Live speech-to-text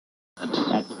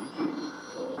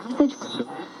message.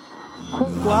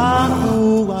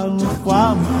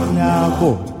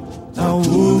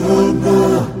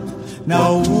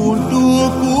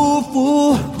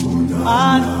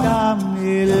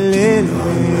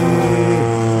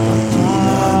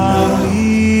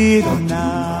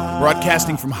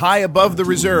 Broadcasting from high above the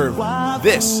reserve,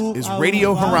 this is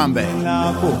Radio Harambe.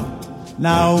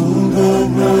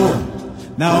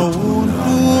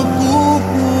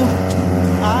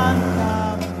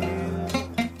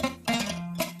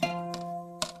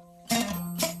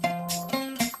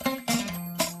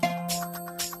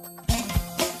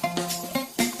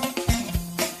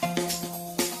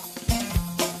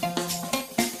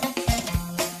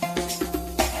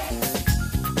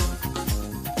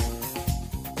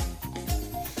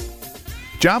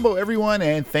 Jumbo, everyone,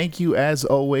 and thank you, as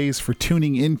always, for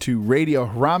tuning into Radio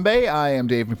Harambe. I am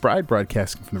Dave McBride,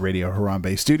 broadcasting from the Radio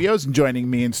Harambe studios, and joining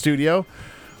me in studio,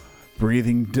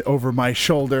 breathing over my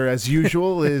shoulder, as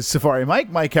usual, is Safari Mike.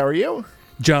 Mike, how are you?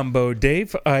 Jumbo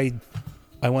Dave, I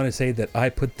want to say that I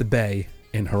put the bay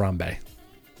in Harambe.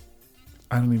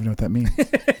 I don't even know what that means.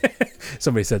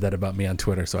 Somebody said that about me on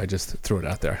Twitter, so I just threw it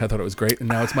out there. I thought it was great, and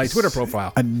now it's my Twitter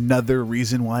profile. Another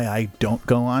reason why I don't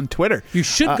go on Twitter. You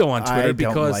should go on Twitter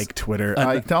because... I don't like Twitter.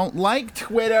 I don't like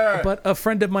Twitter. But a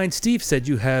friend of mine, Steve, said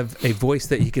you have a voice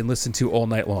that he can listen to all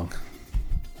night long.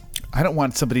 I don't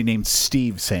want somebody named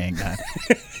Steve saying that.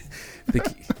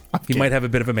 He might have a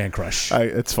bit of a man crush.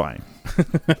 It's fine.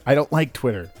 I don't like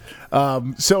Twitter.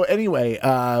 So anyway...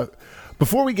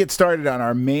 before we get started on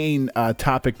our main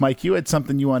topic, Mike, you had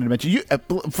something you wanted to mention.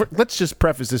 Let's just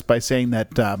preface this by saying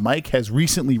that Mike has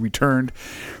recently returned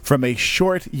from a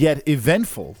short yet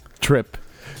eventful trip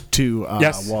to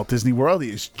Walt Disney World.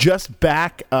 He is just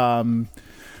back.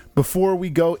 Before we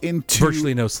go into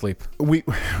virtually no sleep,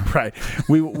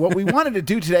 what we wanted to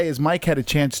do today is Mike had a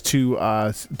chance to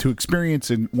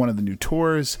experience in one of the new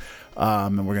tours,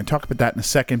 and we're going to talk about that in a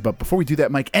second. But before we do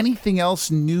that, Mike, anything else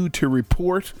new to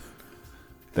report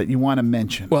that you want to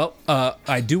mention? Well,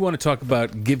 I do want to talk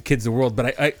about Give Kids the World,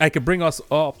 but I could bring us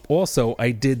up also.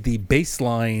 I did the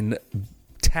baseline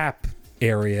tap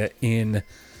area in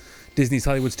Disney's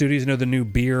Hollywood Studios. You know, the new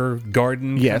beer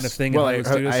garden kind of thing? Well,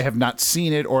 I have not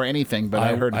seen it or anything, but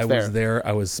I heard it's there. I was there.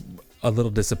 I was a little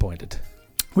disappointed.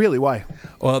 Really? Why?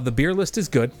 Well, the beer list is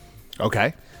good.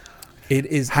 Okay. It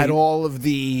is all of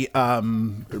the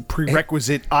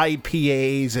prerequisite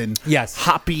IPAs and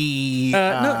hoppy,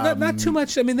 not too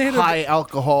much. I mean, they had high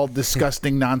alcohol,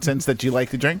 disgusting nonsense that you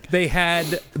like to drink. They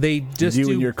just you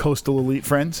and your coastal elite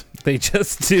friends. They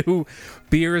just do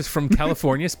beers from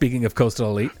California. Speaking of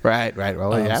coastal elite, right.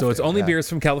 Well, so it's only beers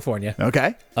from California.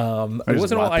 Okay. It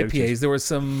wasn't all IPAs. There were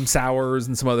some sours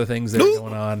and some other things that are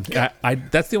going on.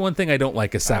 That's the one thing I don't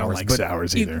like is sours. I don't like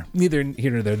sours either. Neither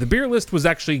here nor there. The beer list was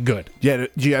actually good. Yeah.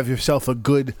 Do you have yourself a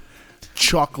good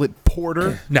chocolate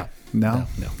porter? No.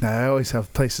 I always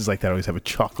have places like that. I always have a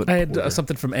chocolate porter. I had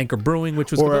something from Anchor Brewing, which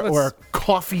was good. Or a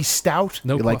coffee stout.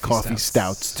 No, you like coffee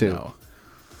stouts too.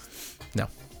 No.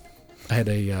 I had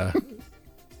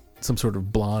some sort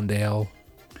of blonde ale,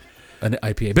 an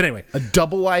IPA. But anyway, a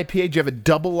double IPA. Do you have a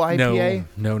double IPA?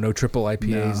 No triple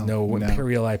IPAs. No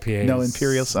Imperial IPAs. No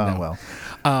Imperials. Oh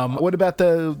well. What about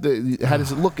the? How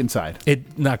does it look inside?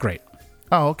 Not great.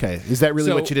 Oh, okay. Is that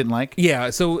really what you didn't like? Yeah.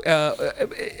 So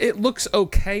it looks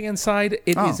okay inside.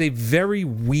 It is a very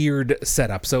weird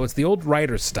setup. So it's the old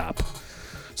Ryder's Stop.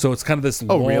 So it's kind of this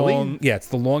long... really? Yeah, it's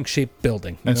the long-shaped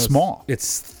building. And small.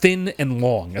 It's thin and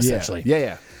long, essentially.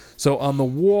 Yeah. So on the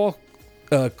wall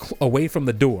away from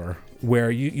the door, where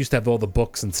you used to have all the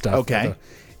books and stuff,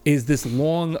 is this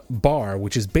long bar,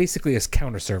 which is basically a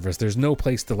counter service. There's no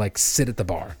place to, sit at the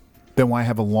bar. Then why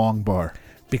have a long bar?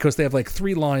 Because they have,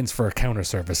 3 lines for a counter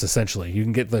service, essentially. You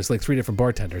can get, there's 3 different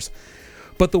bartenders.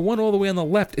 But the one all the way on the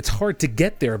left, it's hard to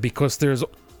get there because there's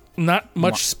not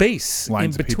much space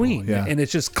in between, and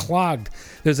it's just clogged.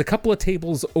 There's a couple of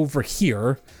tables over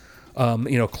here,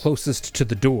 closest to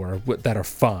the door that are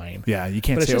fine. Yeah, you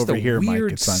can't say over here, Mike.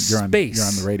 You're on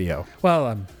the radio.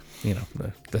 Well,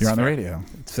 that's you're on the radio.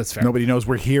 That's fair. Nobody knows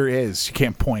where here is. You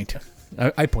can't point.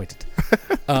 I pointed.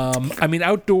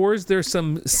 Outdoors there's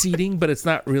some seating, but it's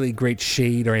not really great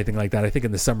shade or anything like that. I think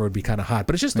in the summer it would be kind of hot,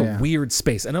 but it's just a weird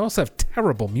space, and they also have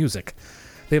terrible music.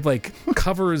 They have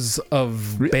covers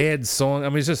of bad songs. I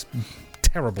mean, it's just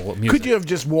terrible music. Could you have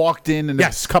just walked in and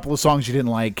there's a couple of songs you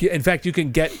didn't like? In fact, you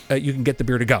can get the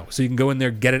beer to go, so you can go in there,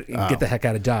 get it, and get the heck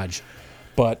out of Dodge.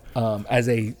 But as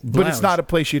a lounge, but it's not a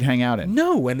place you'd hang out in.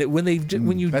 No, and when they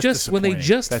just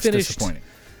disappointing. finished,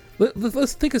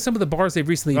 Let's think of some of the bars they've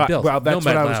recently built. Well, that's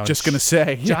Nomad what I was Lounge, just going to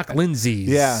say. Jock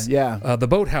Lindsay's. Yeah. The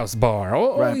Boathouse Bar.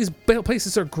 All these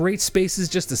places are great spaces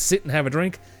just to sit and have a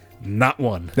drink. Not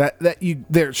one.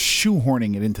 They're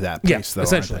shoehorning it into that place, though.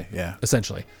 Essentially. Aren't they? Yeah,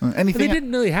 essentially. Anything? They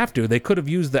didn't really have to. They could have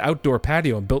used the outdoor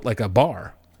patio and built like a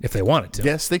bar if they wanted to.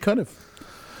 Yes, they could have.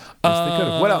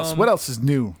 What else? What else is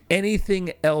new?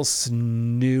 Anything else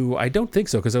new? I don't think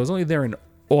so, because I was only there in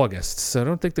August, so I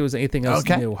don't think there was anything else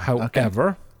new.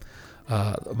 However,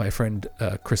 my friend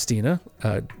Christina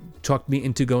talked me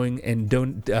into going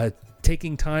and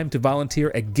taking time to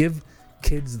volunteer at Give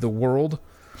Kids the World,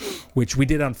 which we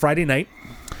did on Friday night.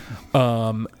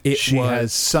 She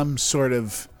has some sort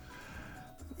of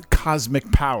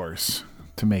cosmic powers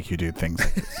to make you do things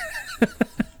like this.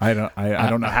 I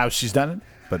don't know how she's done it.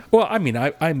 But, well, I mean,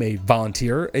 I'm a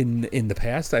volunteer in the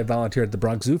past. I volunteered at the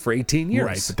Bronx Zoo for 18 years.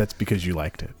 Right, but that's because you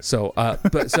liked it. So,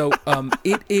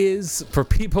 it is, for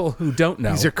people who don't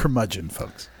know. These are curmudgeon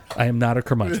folks. I am not a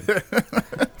curmudgeon.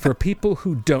 For people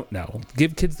who don't know,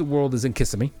 Give Kids the World is in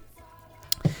Kissimmee.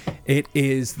 It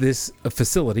is this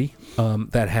facility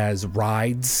that has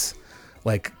rides,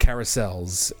 like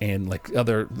carousels and like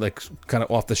other like kind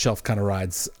of off the shelf kind of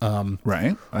rides.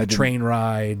 Right. Train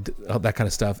ride, that kind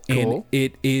of stuff. Cool. And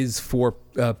it is for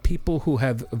people who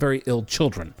have very ill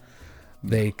children.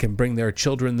 They can bring their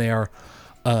children there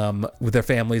with their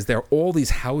families. There are all these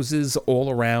houses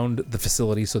all around the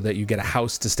facility so that you get a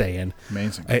house to stay in.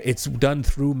 Amazing. It's done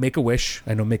through Make-A-Wish.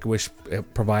 I know Make-A-Wish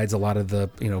provides a lot of the,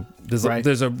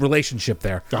 there's a relationship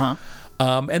there. Uh-huh.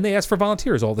 And they ask for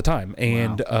volunteers all the time.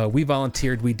 And we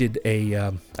volunteered. We did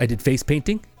I did face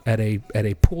painting at a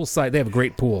poolside. They have a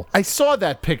great pool. I saw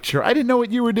that picture. I didn't know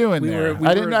what you were doing there.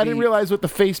 I didn't realize what the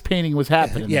face painting was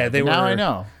happening. Yeah, now I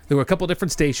know. There were a couple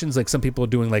different stations. Like some people are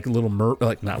doing like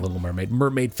not Little Mermaid,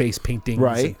 mermaid face paintings.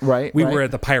 Right. We were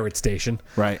at the pirate station.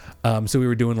 Right. So we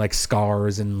were doing like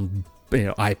scars and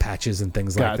eye patches and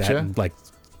things like that, and like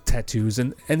tattoos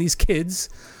and these kids.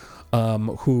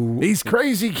 These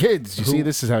crazy kids. You see,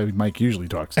 this is how Mike usually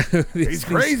talks. these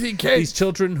crazy kids. These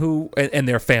children who and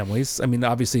their families. I mean,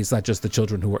 obviously, it's not just the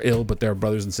children who are ill, but their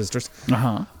brothers and sisters.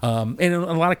 Uh-huh. And in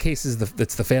a lot of cases,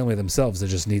 it's the family themselves that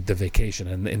just need the vacation,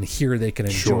 and here they can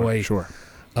enjoy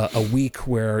a week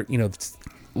where a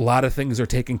lot of things are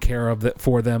taken care of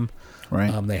for them.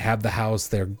 Right. They have the house.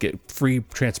 They get free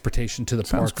transportation to the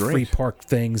park. Great. Free park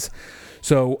things.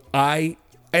 So I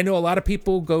know a lot of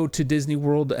people go to Disney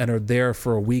World and are there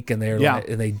for a week, and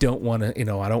and they don't want to.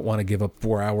 I don't want to give up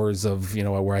 4 hours of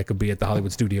where I could be at the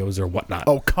Hollywood Studios or whatnot.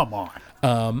 Oh, come on.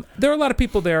 There are a lot of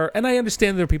people there, and I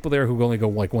understand there are people there who only go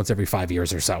like once every 5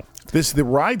 years or so. The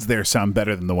rides there sound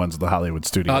better than the ones at the Hollywood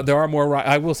Studios. There are more.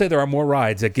 I will say there are more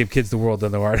rides that Give Kids the World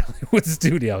than there are at Hollywood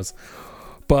Studios.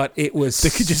 But it was. They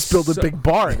could just build a big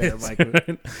bar there.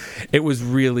 It was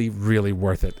really, really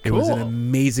worth it. It was an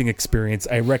amazing experience.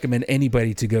 I recommend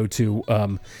anybody to go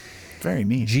to very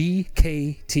neat.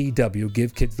 GKTW,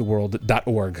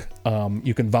 GiveKidsTheWorld.org.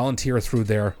 You can volunteer through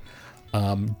there.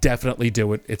 Definitely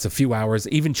do it. It's a few hours.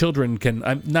 Even children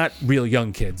can. Not real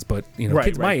young kids, but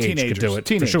kids my age teenagers, could do it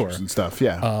teenagers for sure and stuff.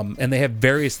 Yeah. And they have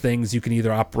various things. You can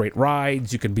either operate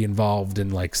rides, you can be involved in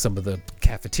like some of the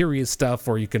cafeteria stuff,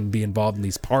 or you can be involved in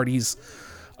these parties.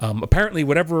 Apparently,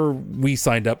 whatever we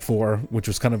signed up for, which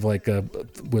was kind of like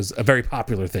was a very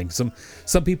popular thing. Some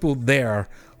people there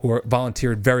who are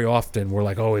volunteered very often were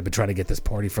like, "Oh, we've been trying to get this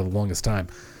party for the longest time."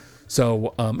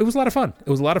 So it was a lot of fun. It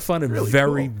was a lot of fun and really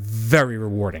very, cool. very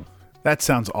rewarding. That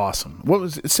sounds awesome. What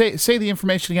was it? Say the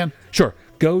information again? Sure.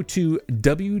 Go to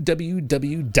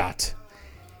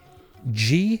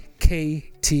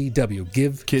www.GKTW,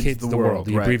 Give Kids the World,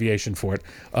 the abbreviation for it,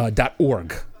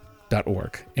 .org.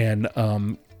 And,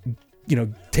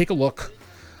 take a look.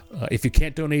 If you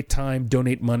can't donate time,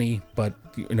 donate money. But,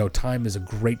 time is a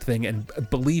great thing. And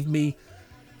believe me,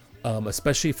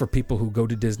 especially for people who go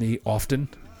to Disney often,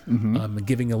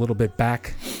 giving a little bit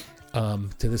back to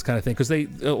this kind of thing, because a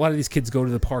lot of these kids go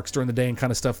to the parks during the day and kind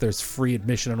of stuff. There's free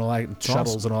admission and all that,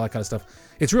 shuttles and all that kind of stuff.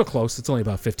 It's real close. It's only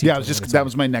about 15. Yeah, that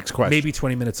was my next question. Maybe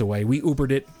 20 minutes away. We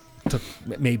Ubered it. Took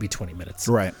maybe 20 minutes.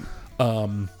 Right.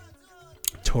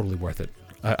 Totally worth it.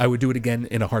 I would do it again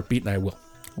in a heartbeat, and I will.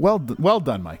 Well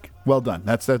done, Mike. Well done.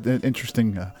 That's an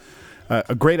interesting.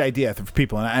 A great idea for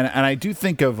people, and I do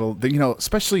think of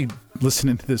especially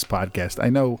listening to this podcast. I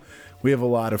know we have a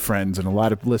lot of friends and a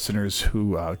lot of listeners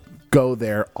who go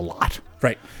there a lot,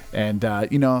 right? And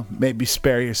maybe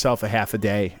spare yourself a half a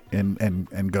day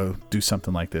and go do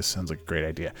something like this. Sounds like a great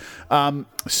idea.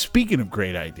 Speaking of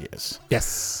great ideas,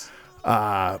 yes,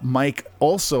 Mike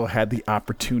also had the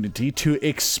opportunity to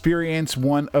experience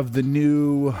one of the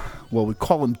new, well, we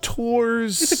call them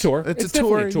tours. It's a tour. It's a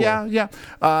tour. Yeah.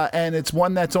 And it's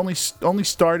one that's only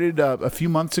started a few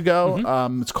months ago.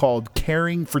 Mm-hmm. It's called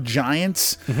Caring for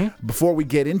Giants. Mm-hmm. Before we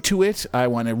get into it, I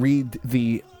want to read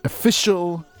the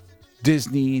official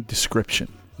Disney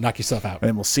description. Knock yourself out.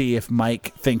 And we'll see if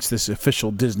Mike thinks this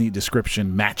official Disney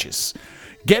description matches.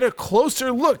 Get a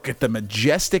closer look at the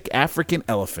majestic African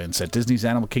elephants at Disney's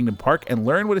Animal Kingdom Park and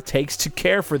learn what it takes to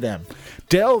care for them.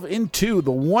 Delve into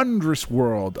the wondrous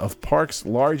world of park's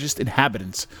largest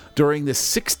inhabitants during the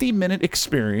 60-minute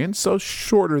experience, so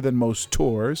shorter than most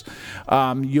tours.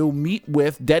 You'll meet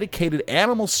with dedicated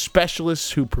animal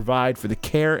specialists who provide for the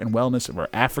care and wellness of our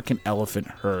African elephant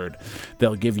herd.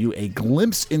 They'll give you a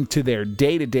glimpse into their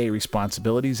day-to-day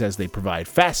responsibilities as they provide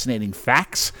fascinating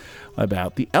facts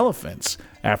about the elephants.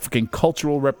 African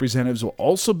cultural representatives will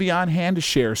also be on hand to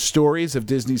share stories of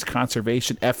Disney's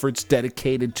conservation efforts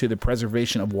dedicated to the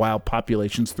preservation of wild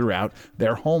populations throughout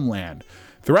their homeland.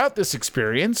 Throughout this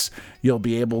experience, you'll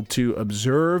be able to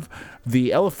observe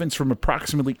the elephants from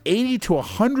approximately 80 to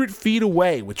 100 feet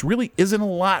away, which really isn't a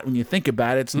lot when you think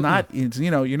about it. You're not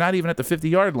even at the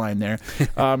 50-yard line there.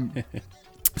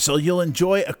 So you'll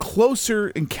enjoy a closer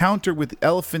encounter with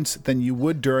elephants than you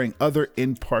would during other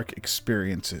in-park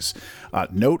experiences.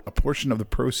 Note, a portion of the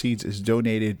proceeds is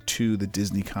donated to the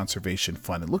Disney Conservation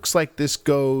Fund. It looks like this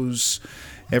goes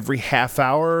every half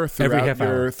hour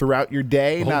throughout your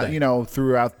day,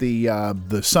 throughout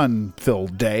the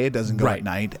sun-filled day. It doesn't go at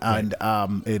night, and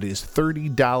it is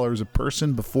 $30 a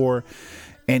person before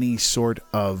any sort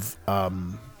of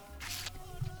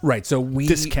Right, so we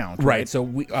discount. Right, so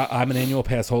I'm an annual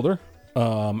pass holder,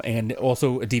 and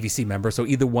also a DVC member. So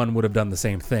either one would have done the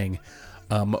same thing.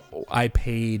 I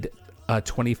paid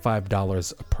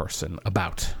 $25 a person.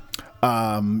 About.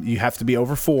 You have to be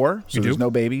over 4, so there's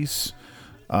no babies.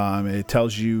 It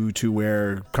tells you to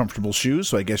wear comfortable shoes,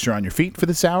 so I guess you're on your feet for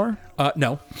this hour.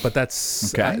 No, but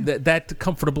that's okay. That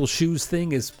comfortable shoes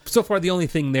thing is so far the only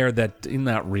thing there that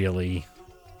not really.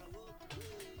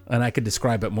 And I could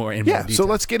describe it more in more detail. So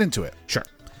let's get into it. Sure.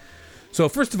 So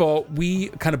first of all, we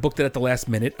kind of booked it at the last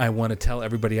minute. I want to tell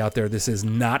everybody out there this is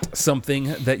not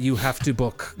something that you have as soon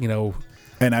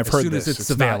as it's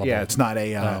available. It's not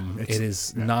a... it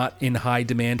is not in high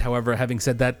demand. However, having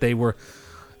said that, they were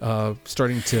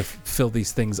starting to fill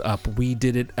these things up. We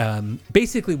did it...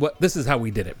 this is how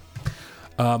we did it.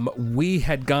 We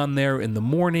had gone there in the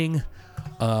morning.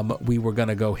 We were going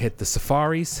to go hit the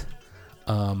safaris.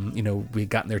 We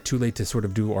gotten there too late to sort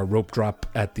of do our rope drop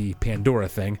at the Pandora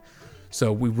thing.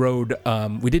 So we rode,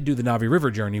 we did do the Navi River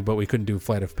journey, but we couldn't do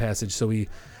Flight of Passage. So we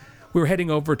were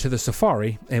heading over to the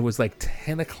safari, and it was like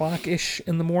 10 o'clock-ish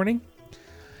in the morning.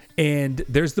 And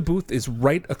there's the booth is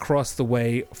right across the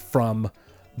way from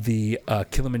the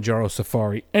Kilimanjaro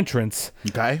Safari entrance.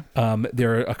 Okay.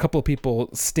 There are a couple of people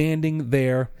standing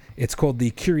there. It's called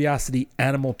the Curiosity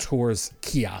Animal Tours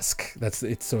kiosk.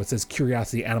 So it says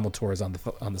Curiosity Animal Tours on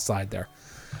the side there.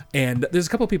 And there's a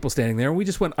couple of people standing there.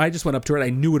 And I just went up to it. I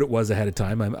knew what it was ahead of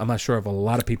time. I'm not sure if a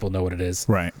lot of people know what it is.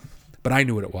 Right. But I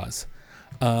knew what it was.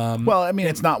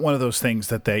 It's not one of those things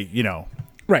that they,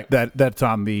 right. That's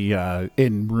on the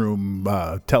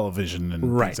in-room television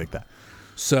and things like that.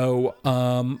 So,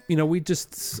 I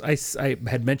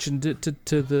had mentioned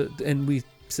it and we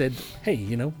said, hey,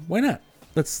 why not?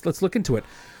 Let's look into it.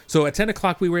 So at 10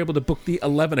 o'clock, we were able to book the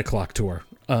 11 o'clock tour.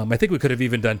 I think we could have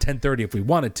even done 10:30 if we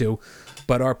wanted to,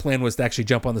 but our plan was to actually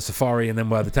jump on the safari, and then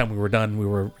by the time we were done, we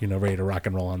were ready to rock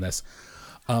and roll on this.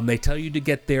 They tell you to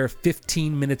get there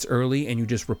 15 minutes early, and you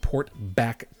just report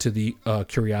back to the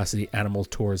Curiosity Animal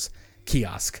Tours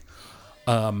kiosk.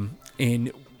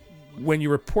 And when you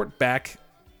report back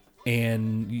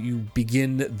and you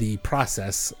begin the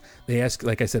process, they ask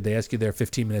you there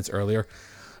 15 minutes earlier.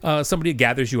 Somebody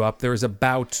gathers you up. There's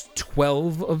about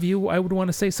 12 of you, I would want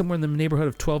to say, somewhere in the neighborhood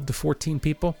of 12 to 14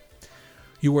 people.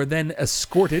 You are then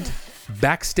escorted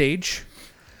backstage.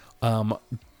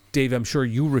 Dave, I'm sure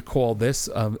you recall this.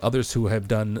 Others who have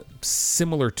done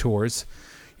similar tours.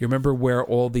 You remember where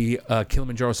all the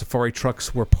Kilimanjaro Safari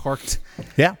trucks were parked?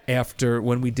 Yeah. After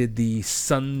when we did the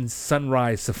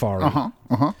sunrise safari.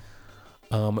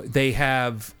 They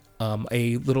have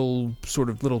a little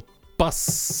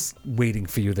bus waiting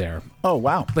for you there. Oh,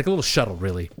 wow. Like a little shuttle,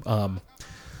 really.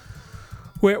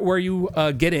 Where you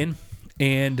get in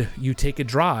and you take a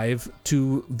drive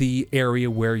to the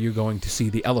area where you're going to see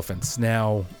the elephants.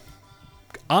 Now,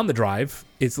 on the drive,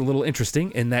 it's a little interesting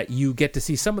in that you get to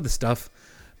see some of the stuff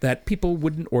that people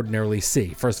wouldn't ordinarily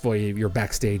see. First of all, you're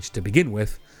backstage to begin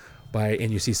with,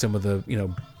 and you see some of the,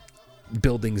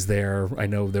 buildings there. I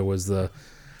know there was the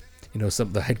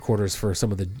headquarters for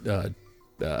some of the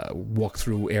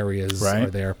walkthrough areas are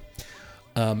there.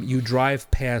 You drive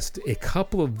past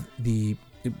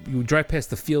you drive past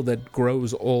the field that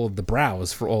grows all of the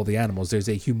browse for all the animals. There's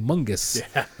a humongous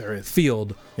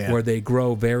field where they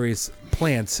grow various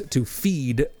plants to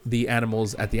feed the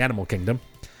animals at the Animal Kingdom.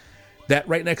 That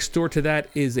right next door to that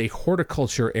is a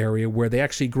horticulture area where they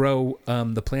actually grow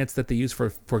the plants that they use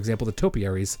for example, the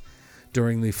topiaries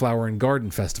during the Flower and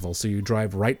Garden Festival. So you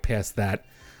drive right past that,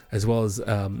 as well as,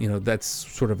 that's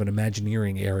sort of an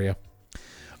Imagineering area.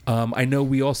 I know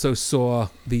we also saw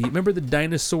remember the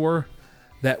dinosaur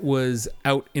that was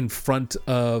out in front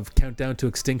of Countdown to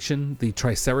Extinction, the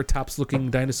Triceratops-looking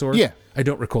dinosaur? Yeah. I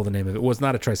don't recall the name of it. It was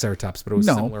not a Triceratops, but it was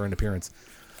similar in appearance.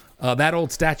 That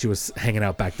old statue was hanging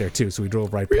out back there, too, so we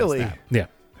drove right past that. Yeah.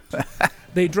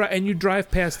 You drive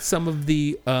past some of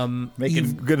the... going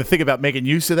to think about making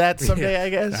use of that someday, I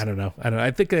guess? I don't know.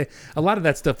 I think a lot of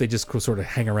that stuff, they just sort of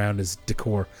hang around as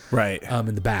decor. Right.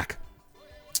 In the back.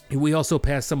 We also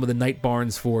passed some of the night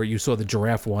barns you saw the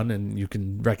giraffe one, and you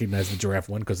can recognize the giraffe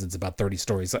one because it's about 30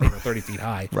 stories, 30 feet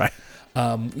high. Right.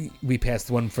 We passed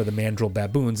one for the mandrill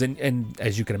baboons, and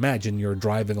as you can imagine, you're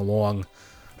driving along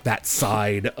that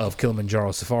side of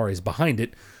Kilimanjaro Safaris behind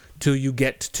it till you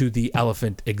get to the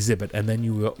elephant exhibit, and then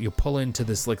you pull into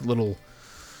this like little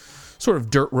sort of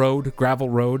dirt road, gravel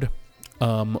road,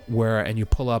 and you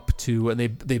pull up to, and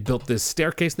they built this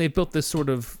staircase, and they built this sort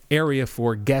of area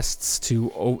for guests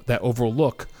that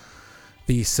overlook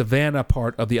the savannah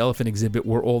part of the elephant exhibit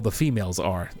where all the females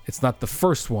are. It's not the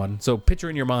first one. So picture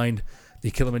in your mind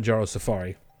the Kilimanjaro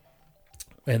Safari.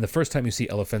 And the first time you see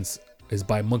elephants is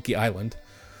by Monkey Island,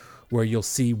 where you'll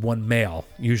see one male,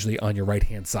 usually on your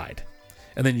right-hand side.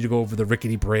 And then you go over the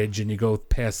rickety bridge, and you go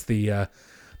past the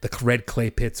red clay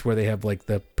pits where they have like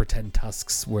the pretend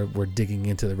tusks where we're digging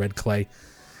into the red clay.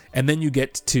 And then you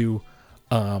get to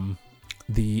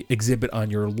the exhibit on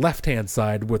your left-hand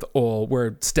side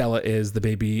where Stella is, the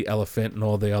baby elephant, and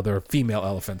all the other female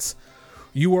elephants.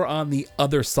 You are on the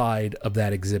other side of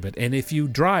that exhibit. And if you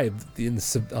drive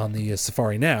on the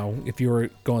safari now, if you're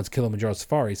going to Kilimanjaro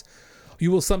Safaris, you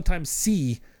will sometimes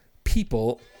see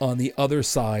people on the other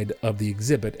side of the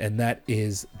exhibit, and that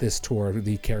is this tour,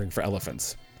 the Caring for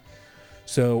Elephants.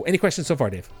 So, any questions so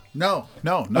far, Dave? No,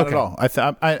 not at all.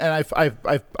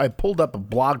 I pulled up a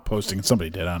blog posting. Somebody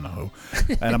did, I don't know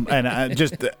who. And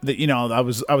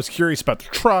I was curious about the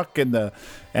truck and the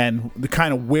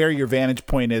kind of where your vantage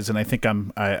point is. And I think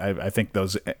I think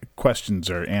those questions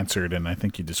are answered. And I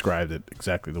think you described it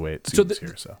exactly the way it seems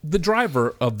here. So the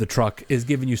driver of the truck is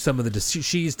giving you some of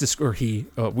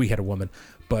we had a woman,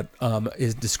 but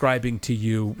is describing to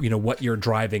you, what you're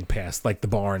driving past, like the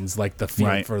barns, like the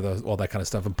field for all that kind of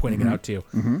stuff, and pointing it out to you.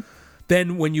 Mm-hmm.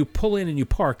 Then when you pull in and you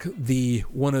park,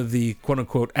 one of the quote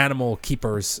unquote animal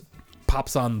keepers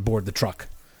pops on board the truck,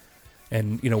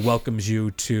 and welcomes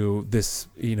you to this,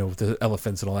 the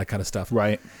elephants and all that kind of stuff.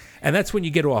 Right. And that's when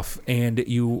you get off and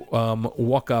you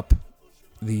walk up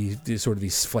the sort of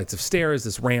these flights of stairs,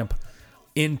 this ramp,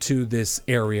 into this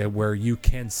area where you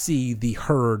can see the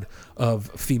herd of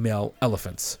female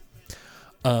elephants.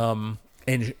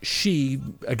 And she,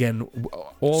 again,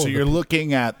 So you're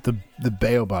looking at the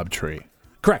baobab tree.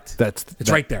 Correct. It's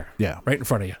right there. Yeah. Right in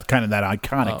front of you. Kind of that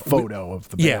iconic photo of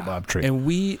the baobab tree. And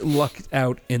we lucked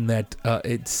out in that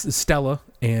it's Stella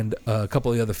and a couple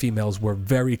of the other females were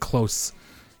very close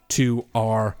to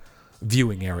our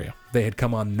viewing area. They had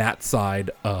come on that side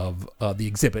of the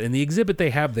exhibit. And the exhibit they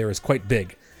have there is quite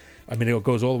big. I mean, it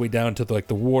goes all the way down to the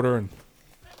water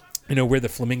and, where the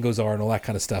flamingos are and all that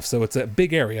kind of stuff. So it's a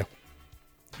big area.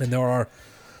 And there are,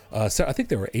 I think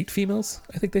there were 8 females,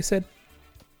 I think they said.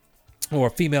 Or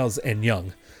females and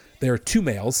young. There are 2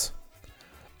 males.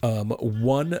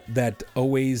 One that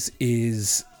always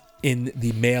is in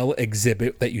the male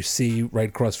exhibit that you see right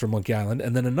across from Monkey Island.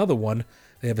 And then another one,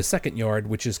 they have a second yard,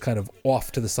 which is kind of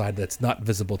off to the side that's not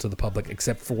visible to the public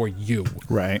except for you.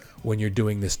 Right. When you're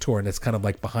doing this tour. And it's kind of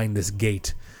like behind this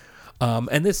gate.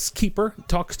 And this keeper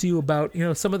talks to you about,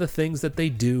 some of the things that they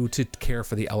do to care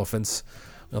for the elephants.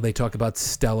 They talk about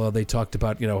Stella. They talked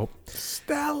about,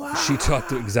 Stella. She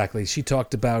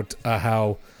talked about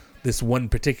how this one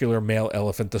particular male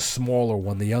elephant, the smaller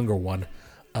one, the younger one,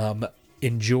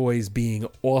 enjoys being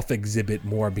off exhibit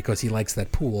more because he likes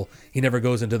that pool. He never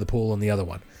goes into the pool in the other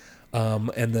one.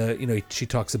 And she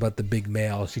talks about the big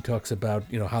male. She talks about,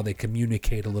 how they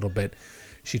communicate a little bit.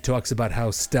 She talks about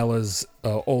how Stella's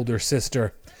older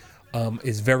sister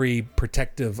is very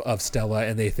protective of Stella,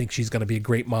 and they think she's going to be a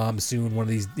great mom soon. One of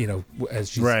these, as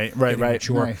she's getting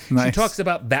mature. Nice. She talks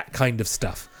about that kind of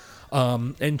stuff.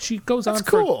 And she goes on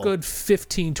cool. for a good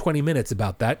 15, 20 minutes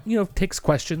about that. Takes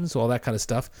questions, all that kind of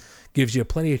stuff. Gives you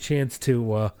plenty of chance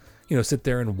to, sit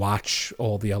there and watch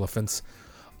all the elephants.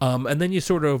 And then you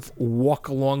sort of walk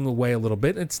along the way a little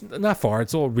bit. It's not far.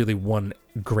 It's all really one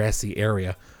grassy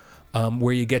area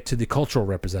where you get to the cultural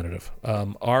representative.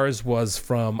 Ours was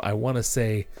from, I want to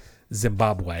say,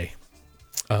 Zimbabwe.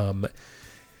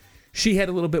 She had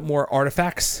a little bit more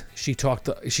artifacts. She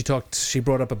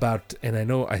brought up about, and I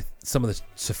know some of the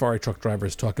safari truck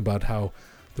drivers talk about how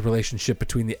the relationship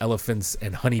between the elephants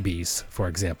and honeybees, for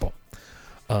example,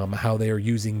 how they are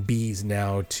using bees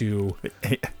now to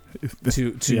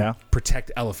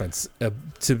protect elephants.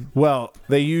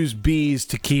 They use bees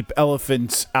to keep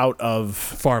elephants out of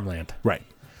farmland. Right.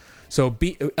 So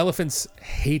elephants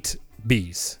hate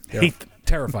bees. They're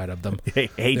terrified of them.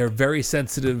 They're very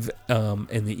sensitive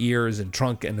in the ears and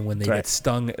trunk, and when they get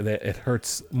stung, it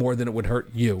hurts more than it would hurt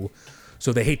you.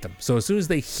 So they hate them. So as soon as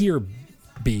they hear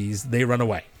bees, they run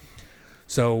away.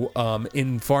 So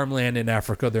in farmland in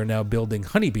Africa, they're now building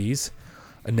honeybees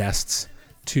nests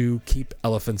to keep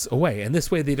elephants away. And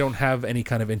this way they don't have any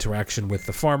kind of interaction with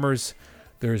the farmers.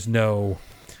 There's no,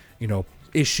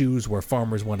 issues where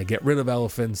farmers want to get rid of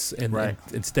elephants. And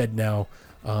instead now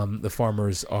the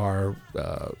farmers are,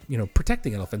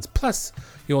 protecting elephants. Plus,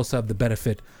 you also have the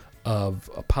benefit of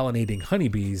pollinating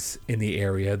honeybees in the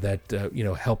area that,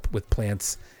 help with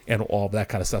plants and all of that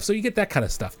kind of stuff. So you get that kind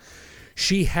of stuff.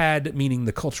 She had, meaning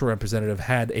the cultural representative,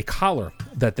 had a collar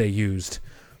that they used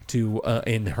to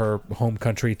in her home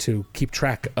country to keep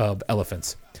track of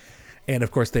elephants. And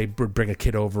of course they would bring a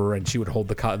kid over and she would hold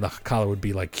the collar, and the collar would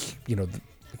be like,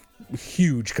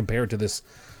 huge compared to this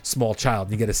small child.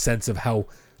 You get a sense of how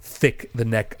thick the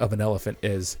neck of an elephant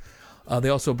is. They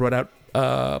also brought out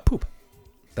poop.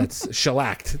 That's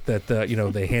shellacked that,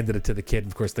 they handed it to the kid.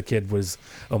 Of course, the kid was,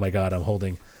 oh my God, I'm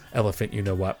holding elephant, you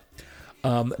know what.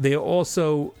 They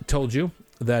also told you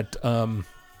that,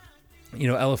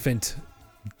 elephant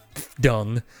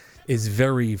dung is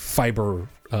very fiber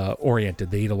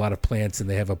oriented. They eat a lot of plants and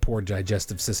they have a poor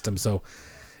digestive system. So,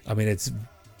 it's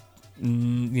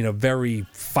very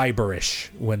fiberish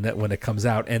when it comes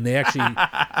out, and they actually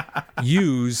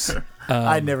use.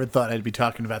 I never thought I'd be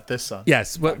talking about this song.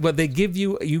 Yes, but they give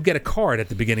you get a card at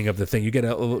the beginning of the thing. You get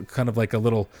a little, kind of like a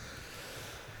little.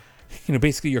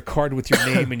 Basically your card with your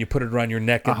name, and you put it around your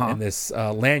neck in this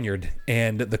lanyard.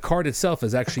 And the card itself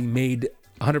is actually made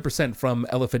 100% from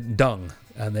elephant dung.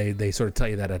 And they sort of tell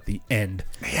you that at the end.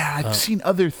 Yeah, I've seen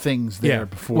other things there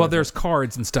before. Well, there's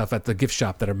cards and stuff at the gift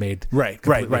shop that are made. Right.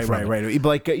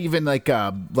 Like even like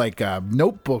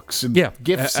notebooks and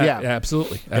gifts.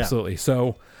 Absolutely.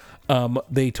 So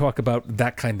they talk about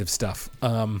that kind of stuff.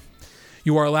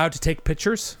 You are allowed to take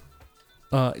pictures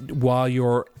while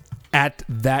you're at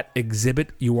that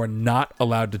exhibit. You are not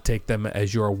allowed to take them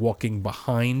as you are walking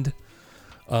behind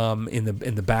in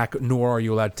the back, nor are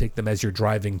you allowed to take them as you're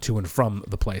driving to and from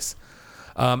the place.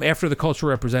 After the cultural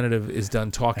representative is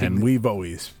done talking, and we've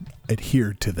always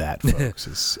adhered to that,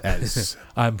 folks. as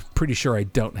I'm pretty sure I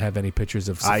don't have any pictures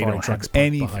of safari I don't trucks have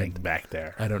anything behind. back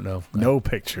there. I don't know. No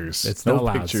pictures. It's no not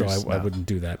allowed, pictures, so I wouldn't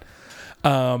do that.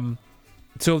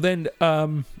 So then,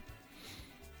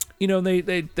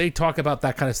 they talk about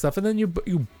that kind of stuff, and then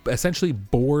you essentially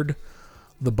board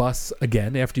the bus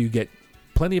again after you get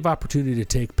plenty of opportunity to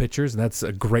take pictures, and that's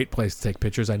a great place to take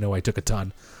pictures. I know I took a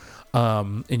ton.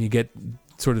 And you get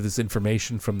sort of this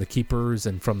information from the keepers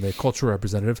and from the cultural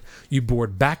representative. You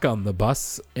board back on the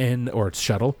bus or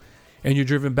shuttle, and you're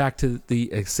driven back to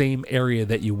the same area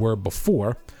that you were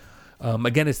before.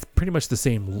 Again, it's pretty much the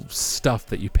same stuff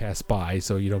that you pass by,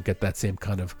 so you don't get that same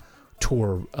kind of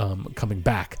tour coming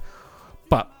back.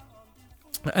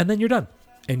 And then you're done.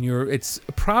 And it's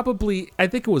probably, I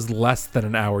think it was less than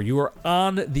an hour. You were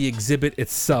on the exhibit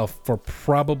itself for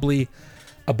probably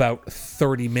about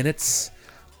 30 minutes.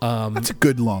 That's a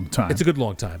good long time. It's a good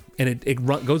long time. And it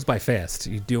goes by fast.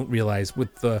 You don't realize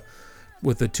with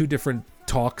the two different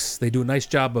talks, they do a nice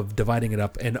job of dividing it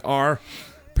up. And our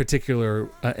particular,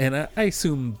 and I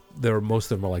assume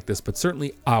most of them are like this, but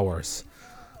certainly ours,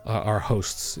 our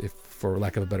hosts, if for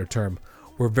lack of a better term,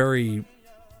 were very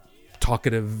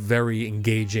talkative, very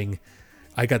engaging.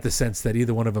 I got the sense that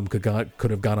either one of them could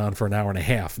have gone on for an hour and a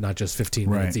half, not just 15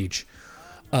 minutes each.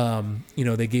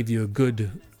 They gave you a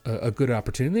good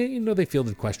opportunity. They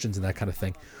fielded questions and that kind of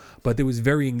thing. But there was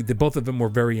both of them were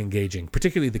very engaging,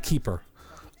 particularly the keeper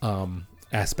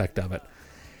aspect of it.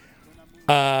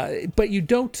 But you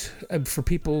don't, for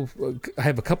people, I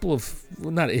have a couple of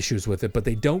not issues with it, but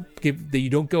you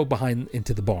don't go behind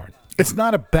into the barn. It's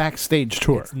not a backstage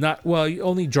tour. It's not,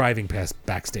 only driving past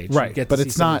backstage. Right, but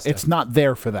it's not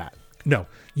there for that. No,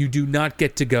 you do not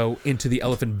get to go into the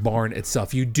elephant barn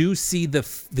itself. You do see the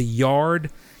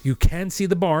yard. You can see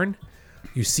the barn.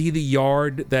 You see the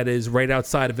yard that is right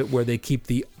outside of it where they keep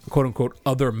the quote-unquote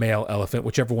other male elephant,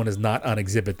 whichever one is not on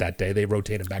exhibit that day. They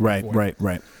rotate him back and forth.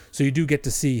 Right. So you do get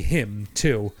to see him,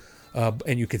 too.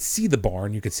 And you could see the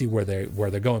barn. You could see where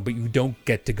they're going, but you don't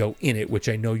get to go in it, which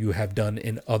I know you have done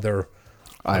in other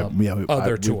tours. We've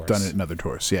done it in other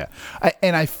tours, yeah.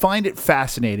 I find it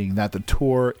fascinating that the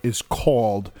tour is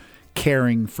called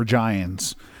Caring for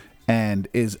Giants and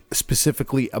is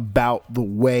specifically about the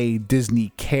way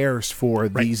Disney cares for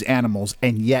these animals,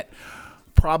 and yet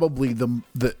probably the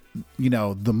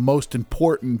most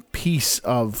important piece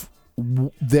of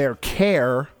their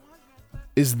care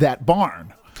is that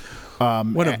barn.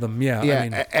 One of them, yeah. I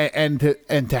mean,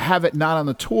 and to have it not on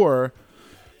the tour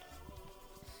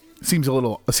seems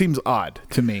odd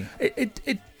to me.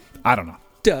 It I don't know.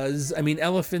 Does. I mean,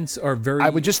 elephants are very... I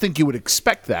would just think you would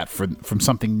expect that from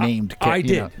something named... I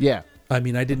did. Yeah. I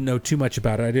mean, I didn't know too much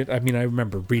about it. I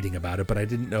remember reading about it, but I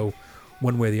didn't know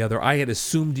one way or the other. I had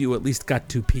assumed you at least got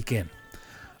to peek in.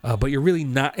 But you're really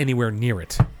not anywhere near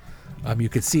it. You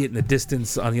could see it in the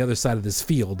distance on the other side of this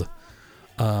field.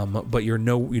 But you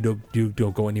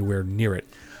don't go anywhere near it.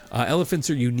 Elephants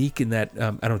are unique in that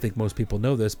I don't think most people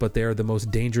know this, but they are the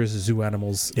most dangerous zoo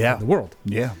animals in the world.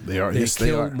 Yeah, they are. They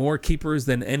kill more keepers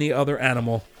than any other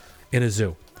animal in a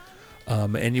zoo.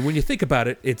 And when you think about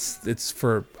it, it's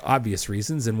for obvious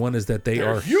reasons, and one is that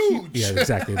they're huge. Yeah,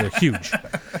 exactly, they're huge.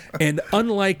 And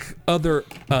unlike other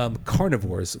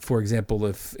carnivores, for example,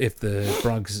 if the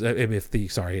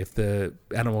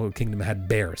animal kingdom had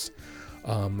bears.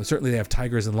 Certainly they have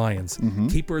tigers and lions. Mm-hmm.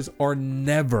 Keepers are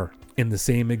never in the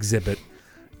same exhibit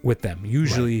with them.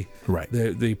 Usually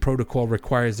the protocol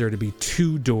requires there to be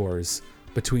 2 doors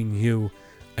between you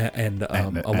and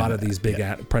a lot of these big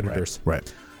predators.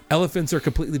 Right. Elephants are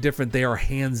completely different. They are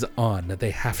hands-on.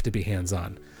 They have to be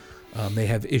hands-on. They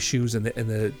have issues, and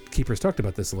the keepers talked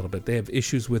about this a little bit. They have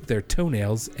issues with their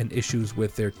toenails and issues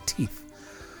with their teeth.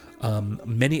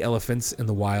 Many elephants in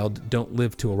the wild don't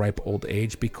live to a ripe old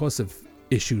age because of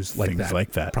issues like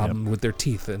that. Problem with their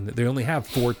teeth, and they only have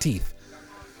 4 teeth.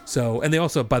 So, and they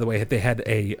also, by the way, they had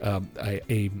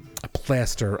a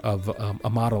plaster of a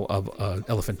model of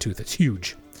elephant tooth. It's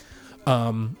huge.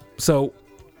 So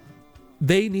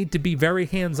they need to be very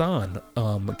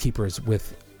hands-on keepers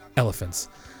with elephants.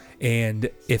 And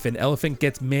if an elephant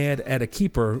gets mad at a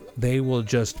keeper, they will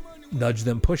just nudge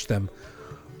them, push them.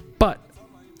 But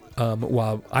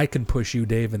while I can push you,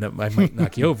 Dave, and I might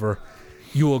knock you over,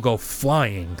 you will go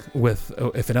flying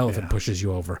if an elephant pushes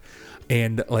you over.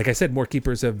 And like I said, more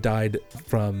keepers have died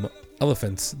from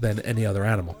elephants than any other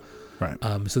animal. Right.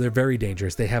 So they're very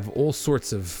dangerous. They have all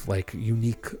sorts of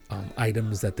unique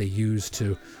items that they use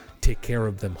to take care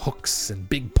of them, hooks and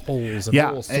big poles and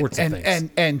all sorts of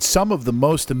things. And some of the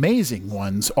most amazing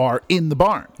ones are in the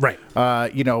barn. Right.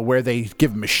 Where they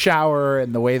give them a shower,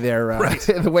 and the way they're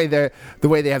the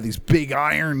way they have these big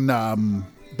iron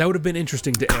that would have been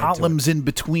interesting to columns in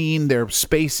between their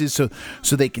spaces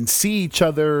so they can see each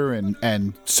other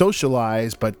and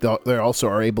socialize, but they also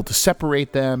are able to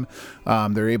separate them.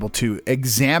 They're able to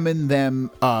examine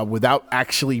them without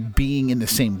actually being in the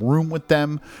same room with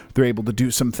them. They're able to do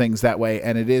some things that way,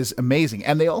 and it is amazing.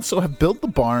 And they also have built the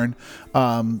barn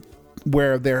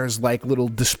where there's little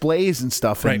displays and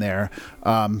stuff in there.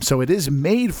 So it is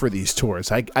made for these tours.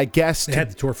 I guess they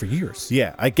had the tour for years.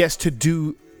 Yeah, I guess to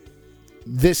do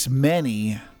this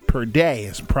many per day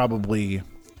is probably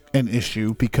an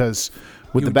issue, because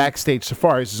with the backstage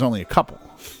safaris, there's only a couple.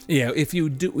 Yeah, if you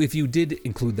did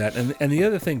include that, and the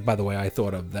other thing, by the way, I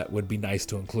thought of that would be nice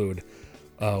to include,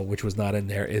 which was not in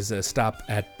there, is a stop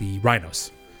at the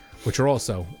rhinos, which are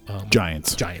also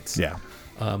giants. Yeah.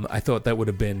 I thought that would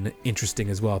have been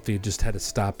interesting as well if you just had to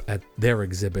stop at their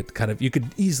exhibit. You could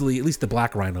easily, at least the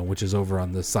black rhino, which is over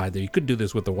on the side there, you could do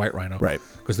this with the white rhino, right?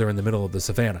 Because they're in the middle of the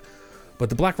savannah. But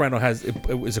the black rhino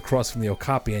it was across from the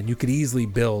Okapi, and you could easily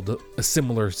build a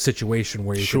similar situation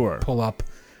where you could pull up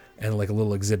and a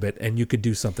little exhibit, and you could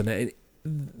do something.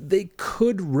 They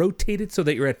could rotate it so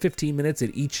that you're at 15 minutes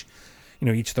at each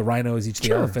of the rhinos, each of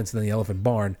the elephants, and then the elephant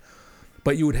barn.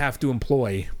 But you would have to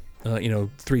employ,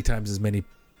 3 times as many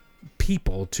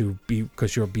people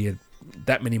because you'll be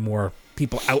that many more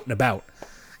people out and about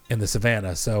in the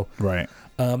savannah. So right.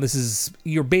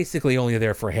 You're basically only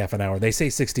there for half an hour. They say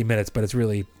 60 minutes, but it's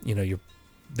really, you're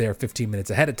there 15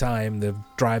 minutes ahead of time. The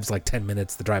drive's 10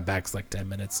 minutes. The drive back's 10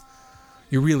 minutes.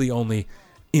 You're really only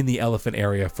in the elephant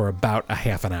area for about a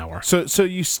half an hour. So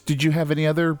did you have any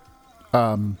other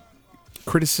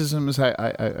criticism is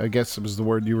I guess was the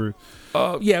word you were.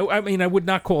 Yeah, I mean, I would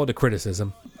not call it a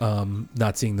criticism.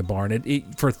 Not seeing the barn.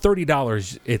 For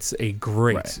 $30, it's a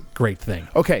great thing.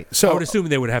 Okay, so I would assume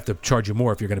they would have to charge you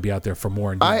more if you're going to be out there for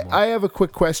more. And more. I have a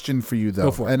quick question for you though,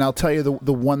 Go for it. And I'll tell you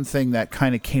the one thing that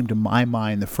kind of came to my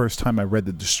mind the first time I read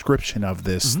the description of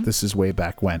this. Mm-hmm. This is way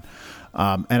back when.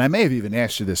 And I may have even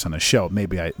asked you this on a show,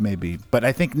 maybe, but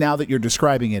I think now that you're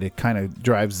describing it, it kind of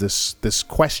drives this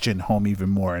question home even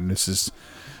more. And this is,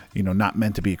 not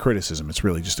meant to be a criticism; it's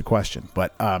really just a question.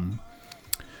 But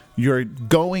you're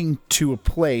going to a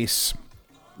place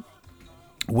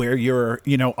where you're,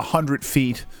 100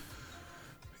 feet,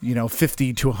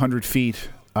 50 to 100 feet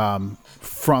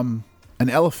from an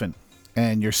elephant,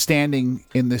 and you're standing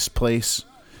in this place,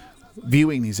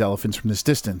 viewing these elephants from this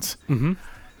distance. Mm-hmm.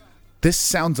 This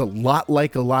sounds a lot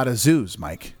like a lot of zoos,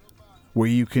 Mike, where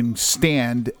you can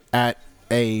stand at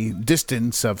a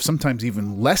distance of sometimes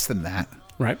even less than that,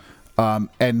 right,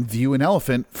 and view an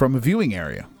elephant from a viewing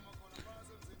area.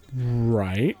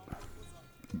 Right.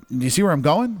 You see where I'm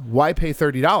going? Why pay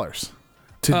 $30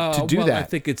 to do that? I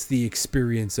think it's the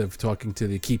experience of talking to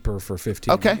the keeper for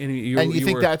 15. Okay, and you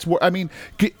think that's what I mean,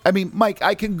 Mike,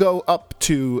 I can go up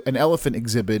to an elephant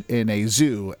exhibit in a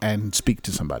zoo and speak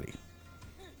to somebody.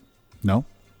 No?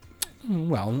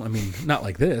 Well, I mean, not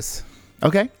like this.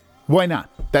 Okay. Why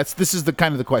not? This is the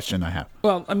kind of the question I have.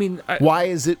 Well, I mean, why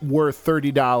is it worth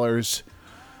 $30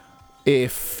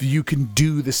 if you can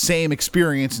do the same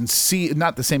experience and see,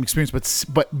 not the same experience,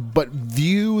 but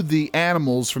view the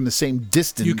animals from the same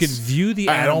distance? You can view the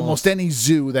animals at almost any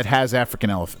zoo that has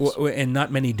African elephants. And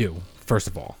not many do, first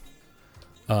of all.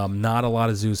 Not a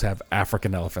lot of zoos have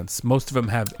African elephants. Most of them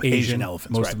have Asian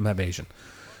elephants. Most of them have Asian.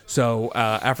 So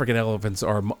African elephants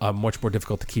are much more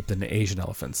difficult to keep than the Asian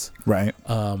elephants. Right.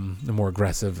 They're more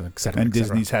aggressive, et cetera. And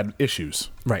Disney's had issues.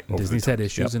 Right. Disney's had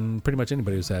issues, and pretty much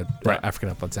anybody who's had African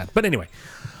elephants had. But anyway,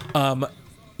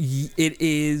 it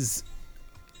is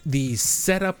the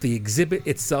setup, the exhibit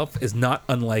itself is not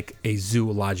unlike a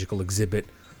zoological exhibit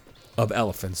of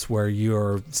elephants where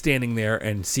you're standing there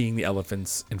and seeing the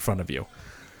elephants in front of you.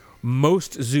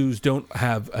 Most zoos don't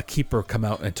have a keeper come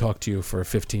out and talk to you for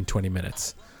 15, 20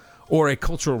 minutes. Or a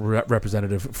cultural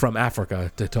representative from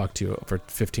Africa to talk to you for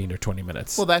 15 or 20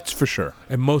 minutes. Well, that's for sure.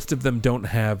 And most of them don't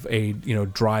have a,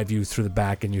 drive you through the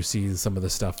back and you see some of the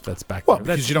stuff that's back there. Well,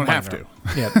 because you don't have to.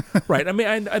 Yeah, right. I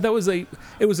mean,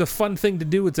 it was a fun thing to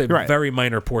do. It's a very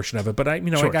minor portion of it. But I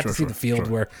got to see the field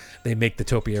where they make the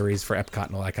topiaries for Epcot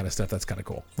and all that kind of stuff. That's kind of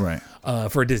cool. Right.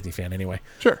 For a Disney fan, anyway.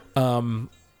 Sure.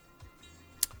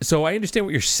 So I understand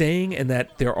what you're saying, and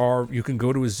that you can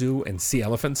go to a zoo and see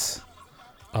elephants.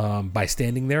 By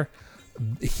standing there.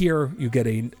 Here you get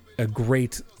a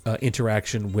great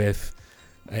interaction with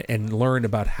and learn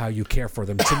about how you care for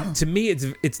them. To me,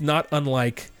 it's not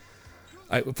unlike,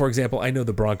 for example, I know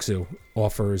the Bronx Zoo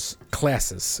offers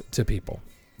classes to people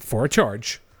for a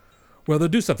charge. Well, they'll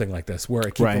do something like this where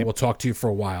a keeper will talk to you for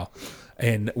a while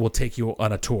and will take you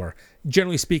on a tour.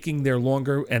 Generally speaking, they're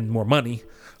longer and more money.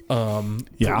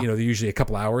 They're usually a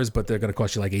couple hours, but they're going to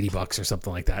cost you like $80 or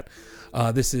something like that.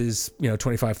 This is,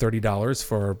 $25, $30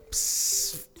 for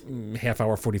half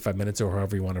hour, 45 minutes, or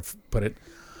however you want to put it.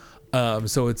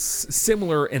 So it's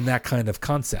similar in that kind of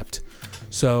concept.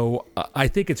 So I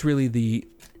think it's really the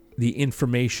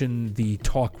information, the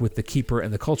talk with the keeper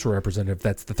and the cultural representative,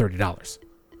 that's the $30.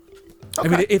 Okay.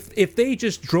 I mean, if they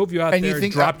just drove you out and there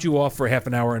and dropped you off for half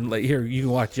an hour and here, you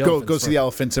can watch the elephants. Go see the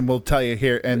elephants and we'll tell you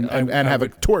here and have a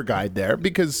tour guide there,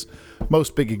 because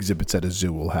most big exhibits at a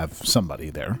zoo will have somebody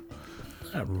there.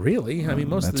 Not really. I mean,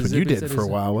 most of the that's what you did for a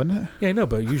while, wasn't it? Yeah, I know,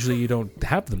 but usually you don't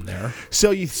have them there.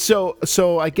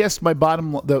 So I guess my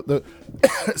bottom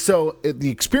so the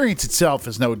experience itself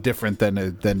is no different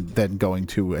than going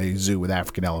to a zoo with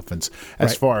African elephants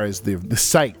as far as the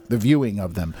sight, the viewing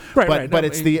of them. But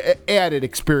it's the added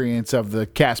experience of the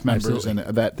cast members and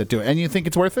that do it. And you think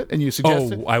it's worth it? And you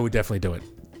suggest it? I would definitely do it.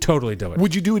 Totally do it.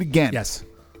 Would you do it again? Yes.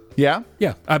 Yeah?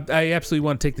 Yeah. I absolutely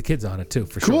want to take the kids on it too,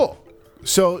 for sure. Cool.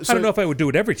 So I don't know if I would do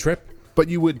it every trip, but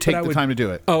you would take the time to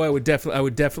do it. Oh, I would definitely.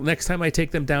 Next time I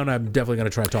take them down, I'm definitely going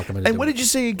to try to talk them into. And what did you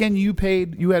say again? You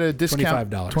had a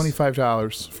discount,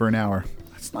 $25 for an hour.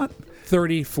 That's not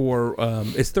 30 for.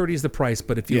 It's 30 is the price,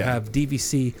 but if you have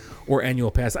DVC or annual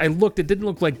pass, I looked. It didn't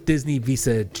look like Disney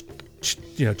Visa,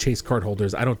 Chase card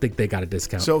holders. I don't think they got a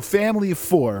discount. So family of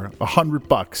 $4,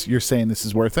 $100. You're saying this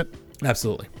is worth it?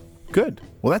 Absolutely. Good.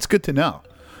 Well, that's good to know.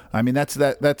 I mean, that's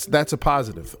a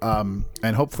positive,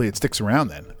 and hopefully it sticks around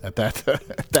then at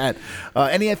that.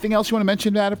 Anything else you want to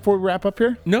mention, Matt, before we wrap up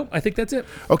here? No, I think that's it.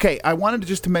 Okay, I wanted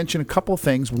to mention a couple of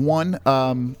things. One,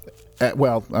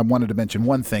 well, I wanted to mention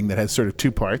one thing that has sort of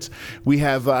two parts. We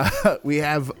have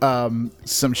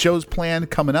some shows planned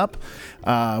coming up.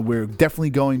 We're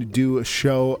definitely going to do a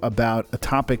show about a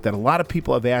topic that a lot of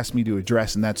people have asked me to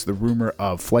address, and that's the rumor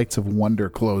of Flights of Wonder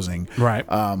closing. Right.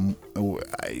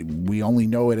 We only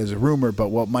know it as a rumor, but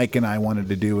what Mike and I wanted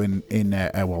to do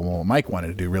what Mike wanted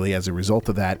to do really as a result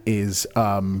of that is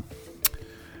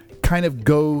kind of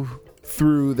go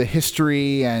through the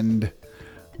history and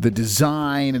the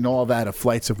design and all that of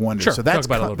Flights of Wonder. Sure, so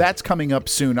that's coming up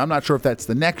soon. I'm not sure if that's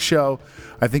the next show.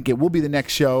 I think it will be the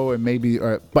next show, and maybe.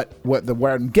 But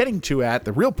where I'm getting to at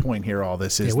the real point here, all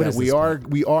this is that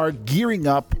we are gearing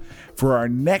up for our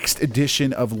next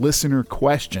edition of Listener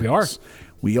Questions.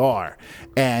 We are,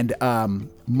 and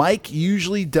Mike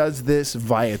usually does this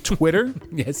via Twitter.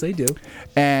 Yes, I do.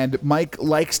 And Mike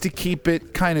likes to keep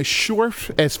it kind of short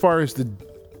as far as the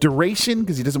duration,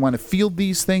 because he doesn't want to field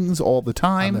these things all the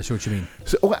time. I'm not sure what you mean.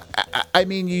 So, I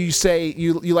mean, you say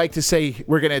you like to say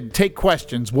we're going to take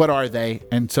questions. What are they?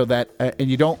 And so that and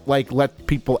you don't let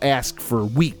people ask for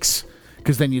weeks,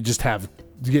 because then you just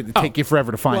take you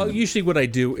forever to find them. Well, usually what I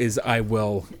do is I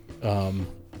will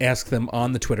ask them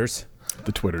on the Twitters.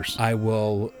 I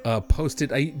will post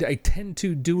it. I tend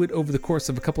to do it over the course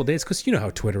of a couple of days, because you know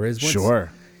how Twitter is.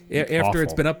 Sure. After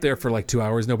it's been up there for 2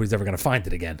 hours, nobody's ever going to find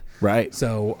it again. Right.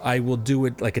 So I will do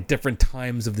it at different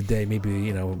times of the day, maybe,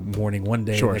 morning one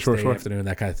day, next day, afternoon,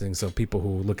 that kind of thing. So people who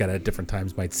look at it at different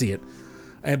times might see it.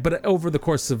 But over the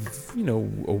course of,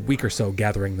 a week or so,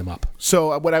 gathering them up.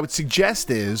 So what I would suggest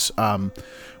is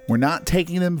we're not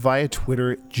taking them via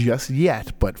Twitter just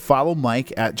yet, but follow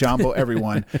Mike at Jumbo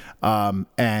Everyone,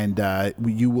 and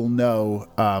you will know,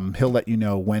 he'll let you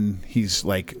know when he's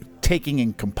taking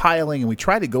and compiling, and we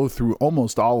try to go through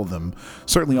almost all of them,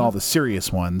 certainly all the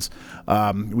serious ones.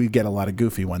 We get a lot of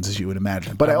goofy ones, as you would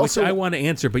imagine. But which I want to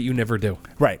answer, but you never do.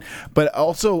 Right. But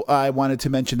also I wanted to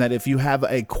mention that if you have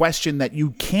a question that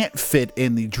you can't fit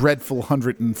in the dreadful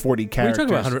 140 characters. What are you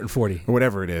talking about, 140? Or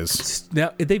whatever it is.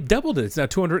 Now, they've doubled it. It's now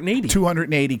 280.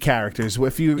 280 characters.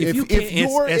 If you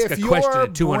ask a question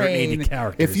at 280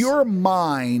 characters. If your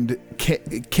mind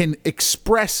can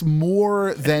express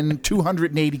more than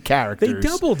 280 characters. They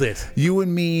doubled it. You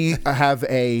and me have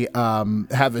a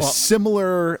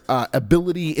similar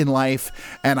ability in life,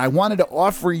 and I wanted to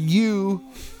offer you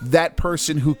that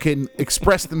person who can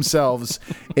express themselves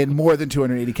in more than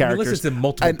 280 characters. Unless it's a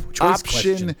multiple choice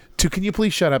question. Can you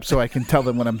please shut up so I can tell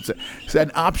them what I'm saying?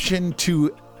 An option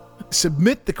to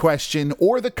submit the question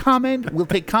or the comment. We'll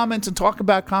take comments and talk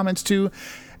about comments too.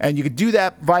 And you could do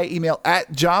that via email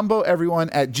at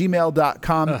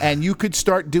jumboeveryone@gmail.com. And you could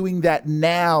start doing that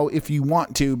now if you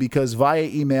want to, because via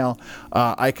email,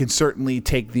 I can certainly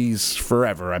take these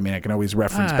forever. I mean, I can always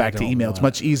reference back to email. It's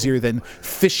much easier than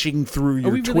fishing through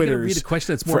your Twitters. Are we really going to read a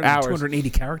question that's more than 280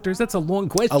 characters? That's a long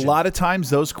question. A lot of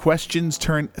times those questions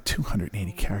turn...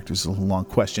 280 characters is a long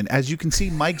question. As you can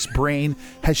see, Mike's brain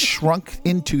has shrunk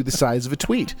into the size of a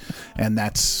tweet. And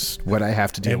that's what I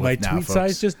have to deal with now, And my tweet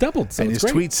size just doubled, so and it's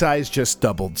his great. Tweet size just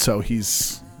doubled, so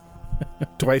he's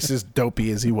twice as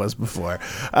dopey as he was before.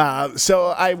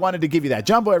 So I wanted to give you that.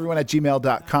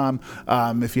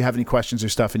 jumboeveryone@gmail.com. If you have any questions or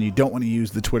stuff and you don't want to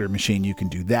use the Twitter machine, you can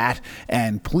do that.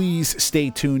 And please stay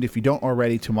tuned, if you don't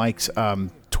already, to Mike's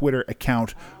Twitter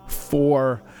account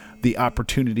for the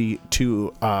opportunity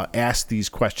to ask these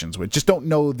questions. We just don't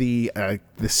know the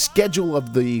schedule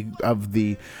of the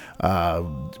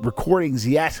recordings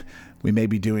yet. We may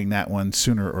be doing that one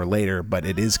sooner or later, but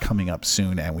it is coming up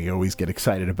soon, and we always get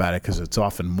excited about it because it's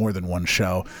often more than one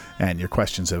show, and your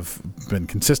questions have been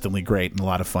consistently great and a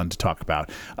lot of fun to talk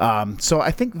about. So I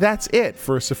think that's it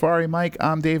for Safari Mike.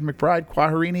 I'm Dave McBride.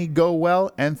 Kwaherini, go well,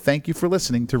 and thank you for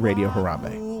listening to Radio Harambe.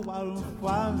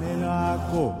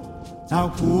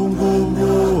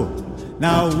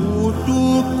 Na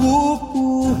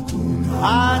utukufu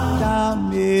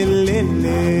atamelele.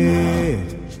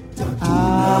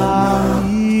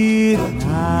 Amina.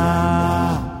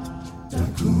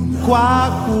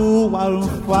 Kwakuwa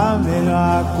mfalme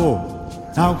wako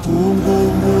na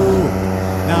kungumu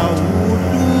na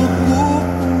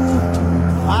utukufu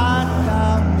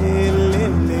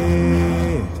atamelele.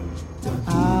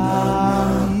 Amina.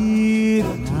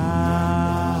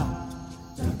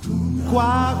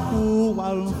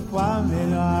 Kwakuwa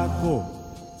mfalme wako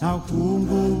na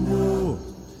kungumu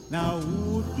na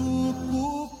utukufu.